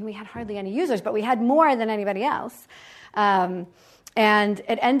we had hardly any users, but we had more than anybody else. And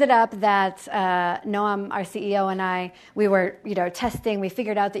it ended up that Noam, our CEO, and I, we were testing. We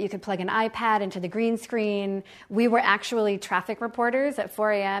figured out that you could plug an iPad into the green screen. We were actually traffic reporters at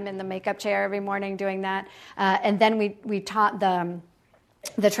 4 a.m. in the makeup chair every morning doing that. And then we taught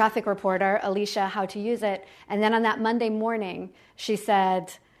the traffic reporter, Alicia, how to use it. And then on that Monday morning, she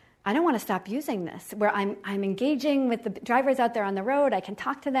said, I don't want to stop using this, where I'm engaging with the drivers out there on the road. I can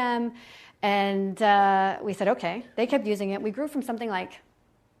talk to them. And we said, okay. They kept using it. We grew from something like,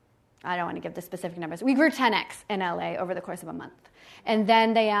 I don't want to give the specific numbers. We grew 10x in LA over the course of a month. And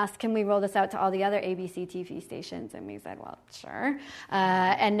then they asked, can we roll this out to all the other ABC TV stations? And we said, well, sure.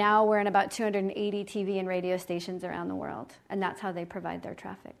 And now we're in about 280 TV and radio stations around the world. And that's how they provide their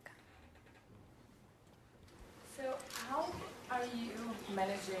traffic. So how are you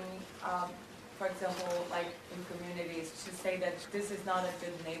managing, for example, like in communities, to say that this is not a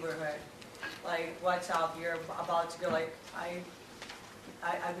good neighborhood? Like, watch out, you're about to go, like,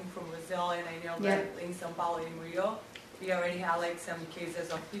 I've been from Brazil, and I know that in São Paulo, in Rio, we already had, like, some cases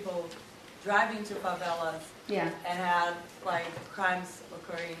of people driving to favelas and had, like, crimes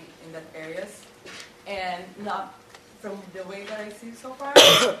occurring in that areas. And not, from the way that I see so far,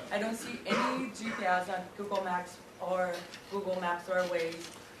 I don't see any GPS on Google Maps or Waze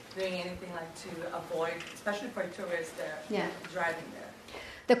doing anything like to avoid, especially for tourists that are driving there.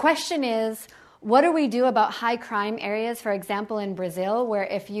 The question is, what do we do about high crime areas, for example, in Brazil, where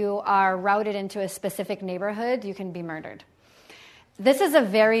if you are routed into a specific neighborhood, you can be murdered? This is a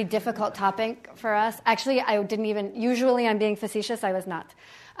very difficult topic for us. Actually, usually I'm being facetious, I was not.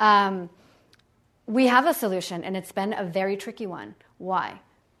 We have a solution, and it's been a very tricky one. Why?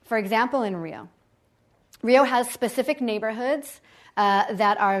 For example, in Rio. Rio has specific neighborhoods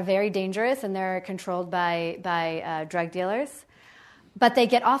that are very dangerous, and they're controlled by drug dealers. But they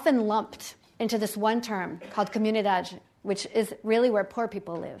get often lumped into this one term called comunidade, which is really where poor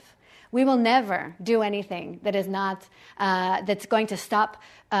people live. We will never do anything that is not that's going to stop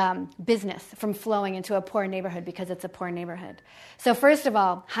business from flowing into a poor neighborhood because it's a poor neighborhood. So first of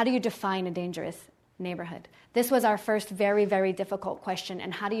all, how do you define a dangerous neighborhood? This was our first very, very difficult question.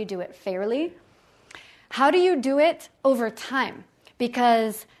 And how do you do it fairly? How do you do it over time?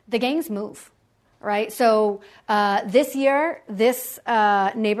 Because the gangs move. Right? So this year, this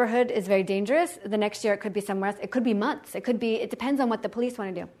neighborhood is very dangerous. The next year, it could be somewhere else. It could be months. It depends on what the police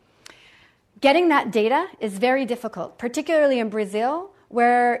want to do. Getting that data is very difficult, particularly in Brazil,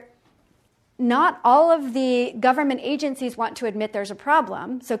 where not all of the government agencies want to admit there's a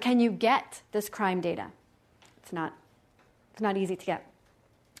problem. So can you get this crime data? It's not easy to get.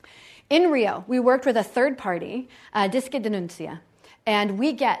 In Rio, we worked with a third party, Disque Denuncia. And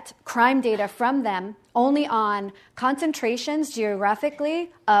we get crime data from them only on concentrations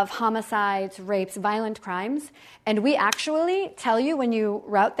geographically of homicides, rapes, violent crimes. And we actually tell you when you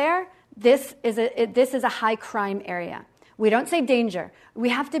route there, this is a high crime area. We don't say danger. We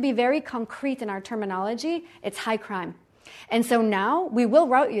have to be very concrete in our terminology. It's high crime. And so now we will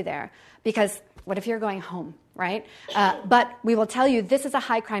route you there because what if you're going home, right? But we will tell you this is a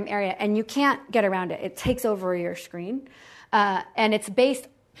high crime area and you can't get around it. It takes over your screen. And it's based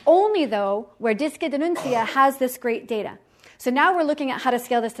only, though, where Disque Denuncia has this great data. So now we're looking at how to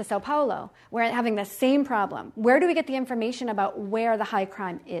scale this to Sao Paulo. We're having the same problem. Where do we get the information about where the high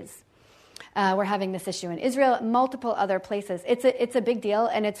crime is? We're having this issue in Israel, multiple other places. It's a big deal,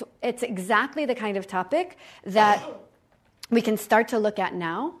 and it's exactly the kind of topic that we can start to look at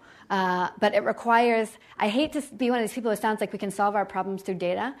now. But it requires, I hate to be one of these people who sounds like we can solve our problems through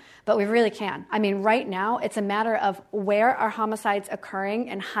data, but we really can. I mean, right now, it's a matter of where are homicides occurring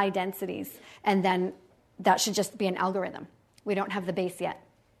in high densities, and then that should just be an algorithm. We don't have the base yet.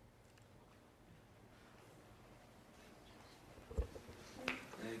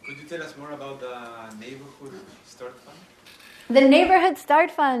 Could you tell us more about the Neighborhood Start Fund? The Neighborhood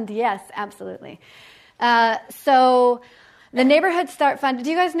Start Fund, yes, absolutely. So the Neighborhood Start Fund, do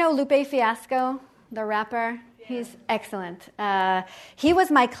you guys know Lupe Fiasco, the rapper? He's excellent. He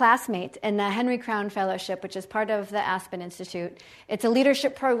was my classmate in the Henry Crown Fellowship, which is part of the Aspen Institute. It's a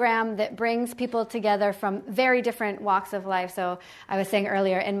leadership program that brings people together from very different walks of life. So I was saying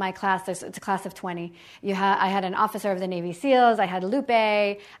earlier, in my class, it's a class of 20. I had an officer of the Navy SEALs. I had Lupe.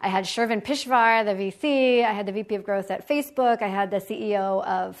 I had Shervin Pishvar, the VC. I had the VP of Growth at Facebook. I had the CEO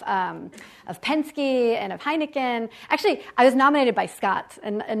of Penske and of Heineken. Actually, I was nominated by Scott,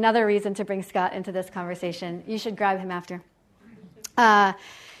 and another reason to bring Scott into this conversation. You should grab him after.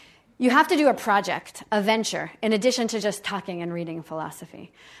 you have to do a project, a venture, in addition to just talking and reading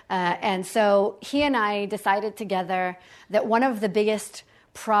philosophy. And so he and I decided together that one of the biggest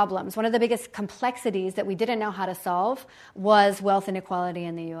problems, one of the biggest complexities that we didn't know how to solve was wealth inequality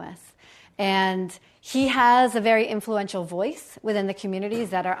in the U.S. And he has a very influential voice within the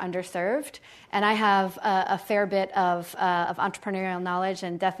communities that are underserved. And I have a fair bit of entrepreneurial knowledge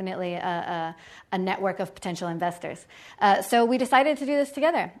and definitely a network of potential investors. So we decided to do this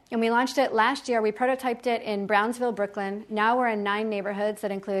together. And we launched it last year. We prototyped it in Brownsville, Brooklyn. Now we're in 9 neighborhoods that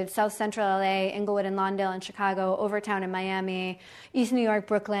include South Central LA, Inglewood and Lawndale in Chicago, Overtown in Miami, East New York,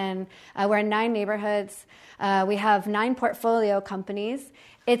 Brooklyn. We're in 9 neighborhoods. We have 9 portfolio companies.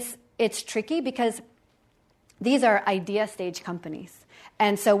 It's tricky because these are idea stage companies.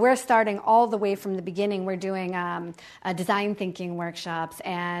 And so we're starting all the way from the beginning. We're doing design thinking workshops,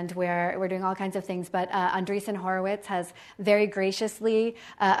 and we're doing all kinds of things. But Andreessen Horowitz has very graciously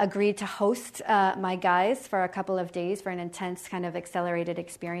agreed to host my guys for a couple of days for an intense kind of accelerated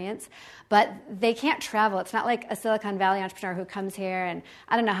experience. But they can't travel. It's not like a Silicon Valley entrepreneur who comes here, and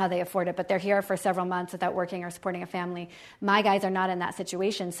I don't know how they afford it, but they're here for several months without working or supporting a family. My guys are not in that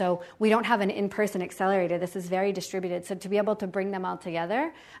situation, so we don't have an in-person accelerator. This is very distributed. So to be able to bring them all together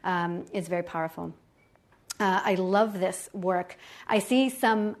is very powerful. I love this work. I see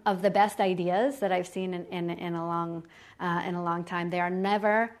some of the best ideas that I've seen in a long time. They are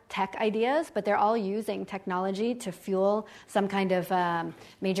never tech ideas, but they're all using technology to fuel some kind of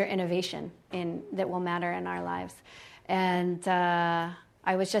major innovation that will matter in our lives. And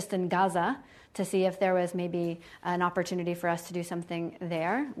I was just in Gaza to see if there was maybe an opportunity for us to do something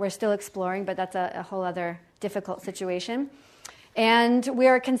there. We're still exploring, but that's a whole other difficult situation. And we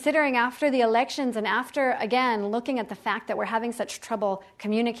are considering after the elections and after, again, looking at the fact that we're having such trouble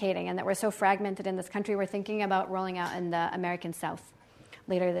communicating and that we're so fragmented in this country, we're thinking about rolling out in the American South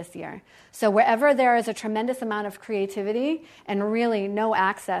later this year. So wherever there is a tremendous amount of creativity and really no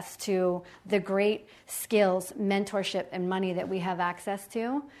access to the great skills, mentorship, and money that we have access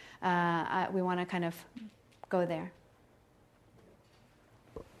to, we want to kind of go there.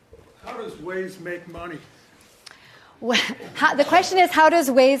 How does Waze make money? Well, the question is, how does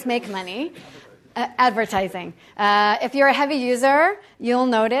Waze make money? Advertising. If you're a heavy user, you'll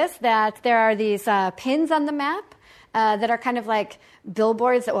notice that there are these pins on the map that are kind of like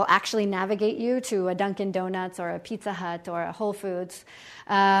billboards that will actually navigate you to a Dunkin' Donuts or a Pizza Hut or a Whole Foods.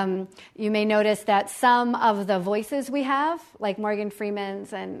 You may notice that some of the voices we have, like Morgan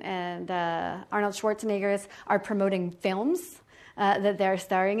Freeman's and Arnold Schwarzenegger's, are promoting films that they're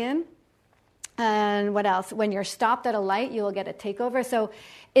starring in. And what else? When you're stopped at a light, you will get a takeover. So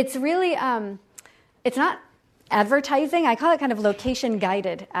it's really, it's not advertising. I call it kind of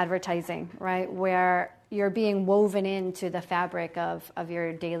location-guided advertising, right, where you're being woven into the fabric of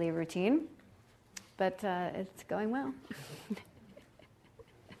your daily routine. But it's going well.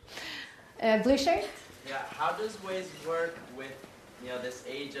 Blue shirt? Yeah, how does Waze work with this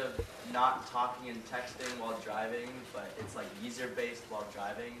age of not talking and texting while driving, but it's like user-based while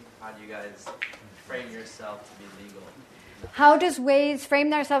driving? How do you guys frame yourself to be legal? How does Waze frame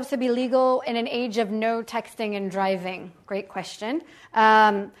themselves to be legal in an age of no texting and driving? Great question.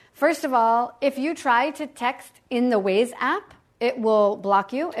 First of all, if you try to text in the Waze app, it will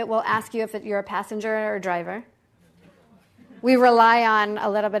block you. It will ask you if you're a passenger or driver. We rely on a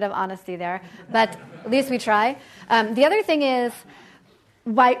little bit of honesty there, but at least we try. The other thing is,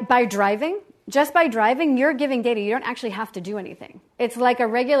 by driving, just by driving, you're giving data. You don't actually have to do anything. It's like a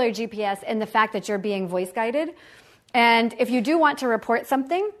regular GPS in the fact that you're being voice guided. And if you do want to report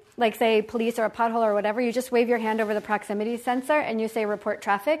something, like say police or a pothole or whatever, you just wave your hand over the proximity sensor and you say report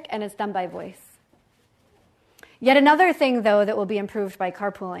traffic, and it's done by voice. Yet another thing, though, that will be improved by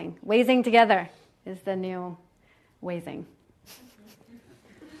carpooling. Wazing together is the new Wazing.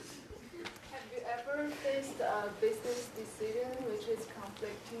 Have you ever faced a business decision which is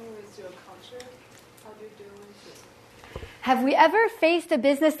conflicting with your culture? How do you deal with it? Have we ever faced a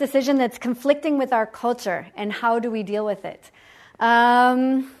business decision that's conflicting with our culture, and how do we deal with it?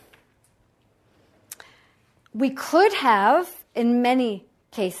 We could have, in many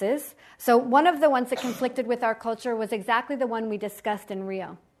cases. So one of the ones that conflicted with our culture was exactly the one we discussed in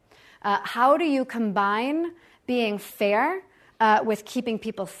Rio. How do you combine being fair with keeping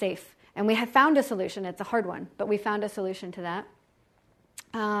people safe? And we have found a solution. It's a hard one, but we found a solution to that.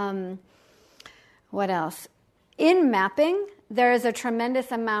 What else? In mapping, there is a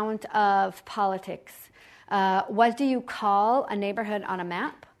tremendous amount of politics. What do you call a neighborhood on a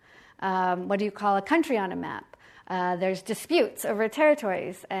map? What do you call a country on a map? There's disputes over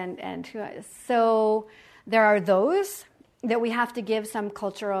territories, and so there are those. that we have to give some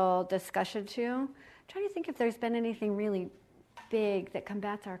cultural discussion to. I'm trying to think if there's been anything really big that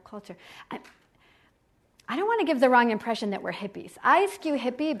combats our culture. I don't want to give the wrong impression that we're hippies. I skew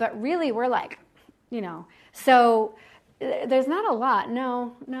hippie, but really we're like, So there's not a lot.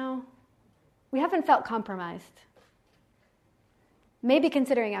 No. We haven't felt compromised. Maybe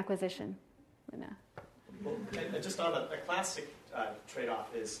considering acquisition. No. Well, and just on a classic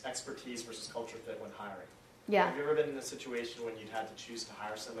trade-off is expertise versus culture fit when hiring. Yeah. Have you ever been in a situation when you'd had to choose to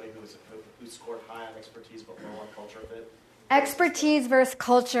hire somebody who scored high on expertise but low on culture fit? Expertise versus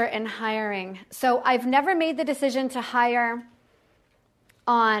culture in hiring. So I've never made the decision to hire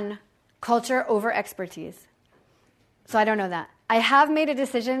on culture over expertise. So I don't know that. I have made a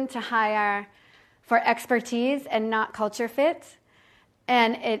decision to hire for expertise and not culture fit,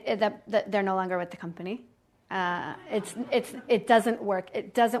 and they're no longer with the company. It doesn't work.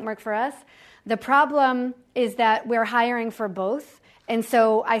 It doesn't work for us. The problem is that we're hiring for both. And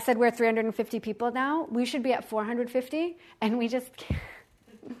so I said we're 350 people now. We should be at 450, and we just can't.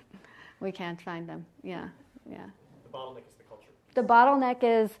 We can't find them. Yeah. The bottleneck is the culture. The bottleneck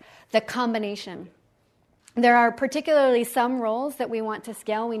is the combination. There are particularly some roles that we want to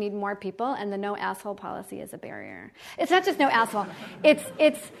scale. We need more people, and the no asshole policy is a barrier. It's not just no asshole.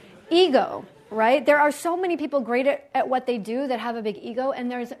 It's ego, right? There are so many people great at what they do that have a big ego, and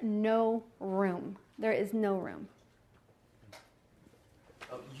there's no room. There is no room.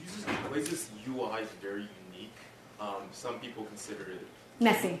 Waze's UI is very unique. Some people consider it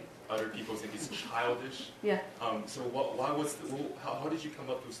messy. Other people think it's childish. Yeah. So how did you come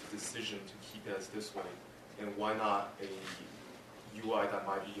up with the decision to keep it as this way, and why not a UI that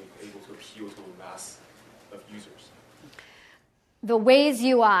might be able to appeal to a mass of users? The Waze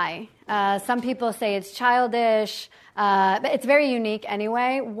UI, some people say it's childish, but it's very unique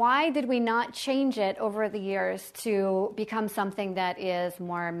anyway. Why did we not change it over the years to become something that is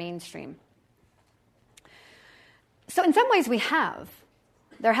more mainstream? So in some ways we have.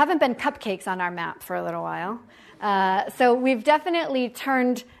 There haven't been cupcakes on our map for a little while. So we've definitely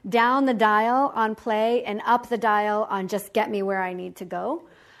turned down the dial on play and up the dial on just get me where I need to go.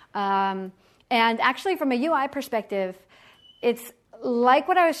 And actually from a UI perspective, it's like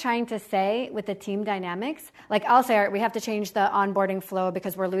what I was trying to say with the team dynamics. Like I'll say, all right, we have to change the onboarding flow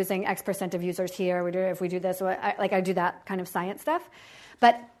because we're losing X% of users here. If we do this, I do that kind of science stuff.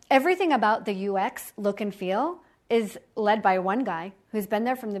 But everything about the UX look and feel is led by one guy who's been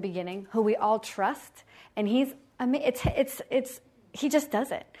there from the beginning, who we all trust, and he just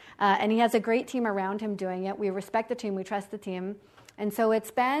does it. And he has a great team around him doing it. We respect the team, we trust the team. And so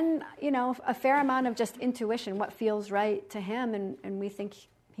it's been, a fair amount of just intuition, what feels right to him, and we think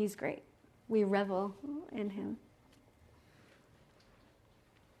he's great. We revel in him.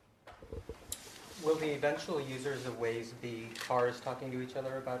 Will the eventual users of Waze be cars talking to each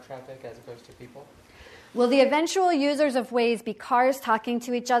other about traffic as opposed to people? Will the eventual users of Waze be cars talking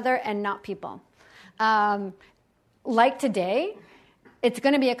to each other and not people? Like today, it's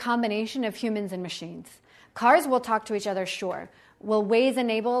going to be a combination of humans and machines. Cars will talk to each other, sure. Will Waze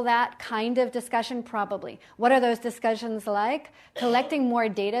enable that kind of discussion? Probably. What are those discussions like? Collecting more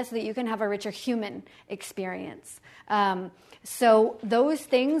data so that you can have a richer human experience. So those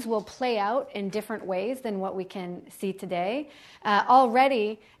things will play out in different ways than what we can see today.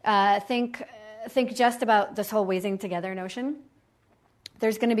 Already, think just about this whole Wazing together notion.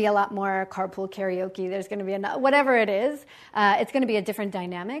 There's going to be a lot more carpool karaoke. There's going to be whatever it is. It's going to be a different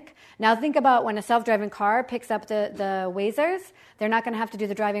dynamic. Now think about when a self-driving car picks up the Wazers. They're not going to have to do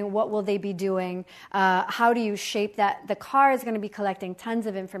the driving. What will they be doing? How do you shape that? The car is going to be collecting tons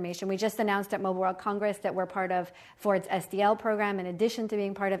of information. We just announced at Mobile World Congress that we're part of Ford's SDL program in addition to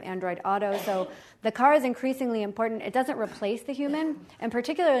being part of Android Auto. So the car is increasingly important. It doesn't replace the human, and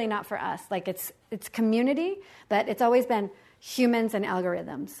particularly not for us. Like it's community, but it's always been humans and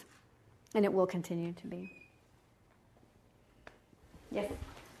algorithms, and it will continue to be. Yes?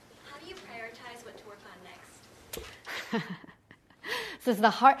 How do you prioritize what to work on next?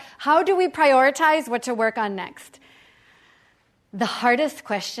 So how do we prioritize what to work on next? The hardest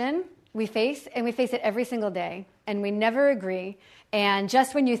question we face, and we face it every single day, and we never agree, and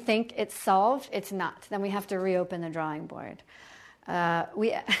just when you think it's solved, it's not. Then we have to reopen the drawing board.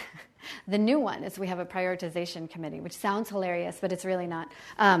 The new one is we have a prioritization committee, which sounds hilarious, but it's really not.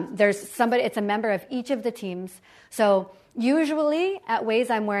 It's a member of each of the teams. So usually at Waze,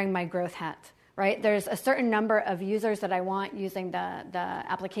 I'm wearing my growth hat, right? There's a certain number of users that I want using the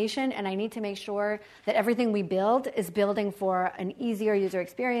application, and I need to make sure that everything we build is building for an easier user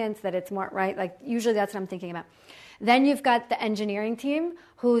experience, that it's more, right? Like usually that's what I'm thinking about. Then you've got the engineering team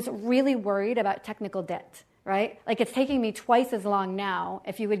who's really worried about technical debt. right? Like it's taking me twice as long now.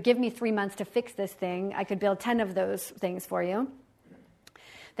 If you would give me 3 months to fix this thing, I could build 10 of those things for you.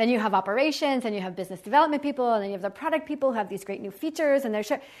 Then you have operations, and you have business development people, and then you have the product people who have these great new features, and they're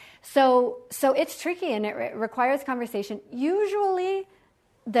so it's tricky, and it requires conversation. Usually,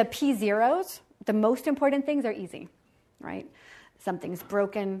 the P0s, the most important things, are easy, right? Something's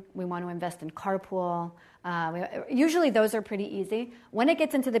broken. We want to invest in carpool. Usually, those are pretty easy. When it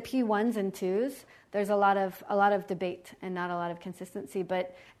gets into the P1s and 2s, there's a lot of debate and not a lot of consistency.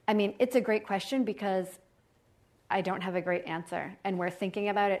 But I mean, it's a great question because I don't have a great answer, and we're thinking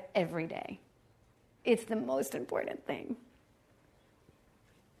about it every day. It's the most important thing.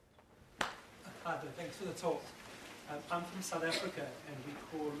 Hi there, thanks for the talk. I'm from South Africa, and we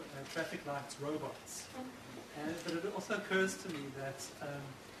call traffic lights robots. But it also occurs to me that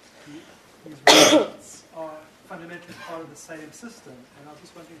these robots are fundamentally part of the same system, and I was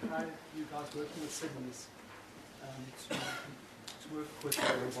just wondering how you guys working with cities to work with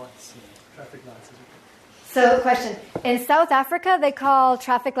robots and traffic lights. So, question. In South Africa, they call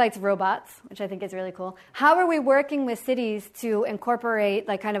traffic lights robots, which I think is really cool. How are we working with cities to incorporate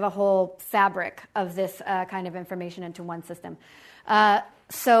like kind of a whole fabric of this kind of information into one system?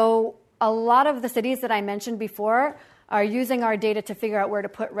 So a lot of the cities that I mentioned before are using our data to figure out where to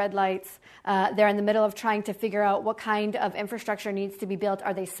put red lights. They're in the middle of trying to figure out what kind of infrastructure needs to be built.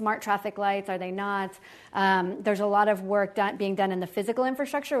 Are they smart traffic lights? Are they not? There's a lot of work being done in the physical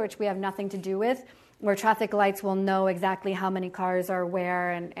infrastructure, which we have nothing to do with, where traffic lights will know exactly how many cars are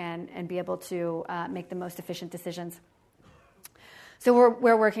where and be able to make the most efficient decisions. So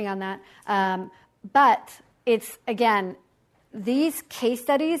we're working on that. But it's, again, these case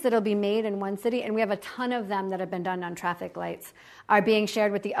studies that will be made in one city, and we have a ton of them that have been done on traffic lights, are being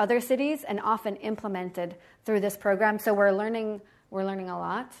shared with the other cities and often implemented through this program. So we're learning a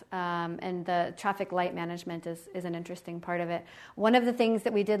lot, and the traffic light management is an interesting part of it. One of the things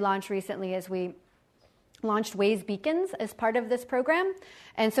that we did launch recently is we launched Waze beacons as part of this program.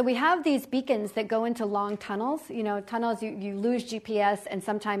 And so we have these beacons that go into long tunnels. You know, tunnels, you lose GPS, and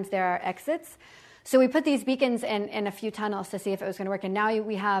sometimes there are exits. So we put these beacons in a few tunnels to see if it was going to work. And now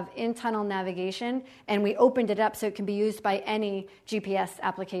we have in-tunnel navigation, and we opened it up so it can be used by any GPS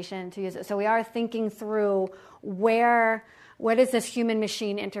application to use it. So we are thinking through what is this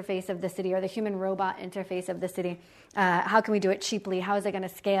human-machine interface of the city, or the human-robot interface of the city? How can we do it cheaply? How is it going to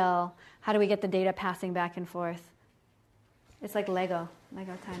scale? How do we get the data passing back and forth? It's like Lego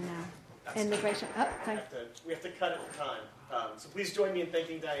time now. Immigration. Oh, sorry. We have to cut it for time. So please join me in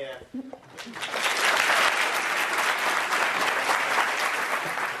thanking Diane.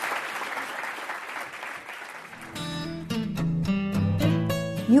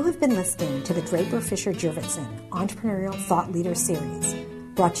 You have been listening to the Draper Fisher Jurvetson Entrepreneurial Thought Leader Series,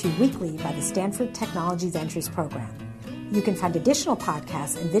 brought to you weekly by the Stanford Technology Ventures Program. You can find additional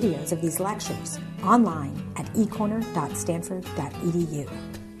podcasts and videos of these lectures online at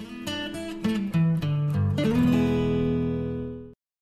ecorner.stanford.edu.